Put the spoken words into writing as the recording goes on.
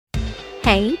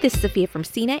Hey, this is Sophia from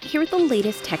CNET here with the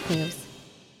latest tech news.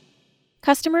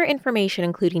 Customer information,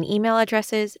 including email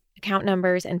addresses, account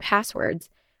numbers, and passwords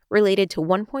related to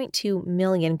 1.2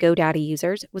 million GoDaddy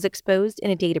users, was exposed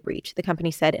in a data breach, the company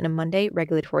said in a Monday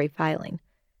regulatory filing.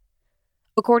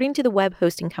 According to the web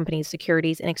hosting company's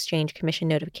Securities and Exchange Commission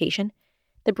notification,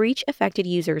 the breach affected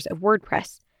users of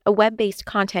WordPress, a web-based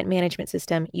content management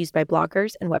system used by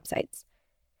bloggers and websites.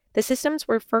 The systems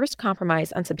were first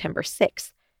compromised on September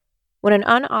 6th, when an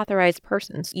unauthorized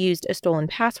person used a stolen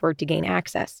password to gain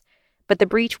access, but the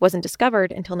breach wasn't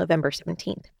discovered until November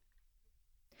 17th.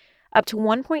 Up to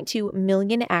 1.2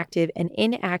 million active and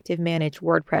inactive managed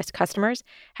WordPress customers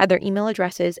had their email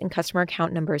addresses and customer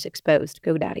account numbers exposed,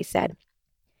 GoDaddy said.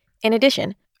 In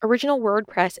addition, original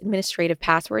WordPress administrative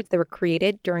passwords that were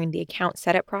created during the account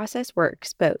setup process were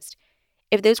exposed.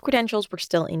 If those credentials were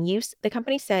still in use, the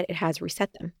company said it has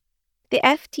reset them. The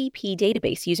FTP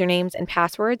database usernames and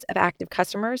passwords of active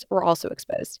customers were also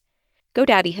exposed.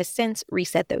 GoDaddy has since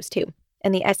reset those too,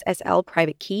 and the SSL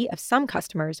private key of some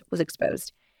customers was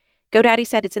exposed. GoDaddy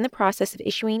said it's in the process of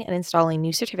issuing and installing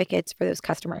new certificates for those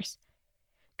customers.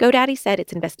 GoDaddy said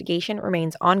its investigation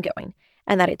remains ongoing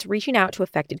and that it's reaching out to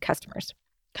affected customers.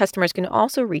 Customers can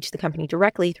also reach the company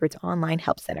directly through its online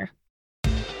help center.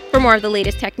 For more of the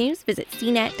latest tech news, visit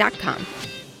cnet.com.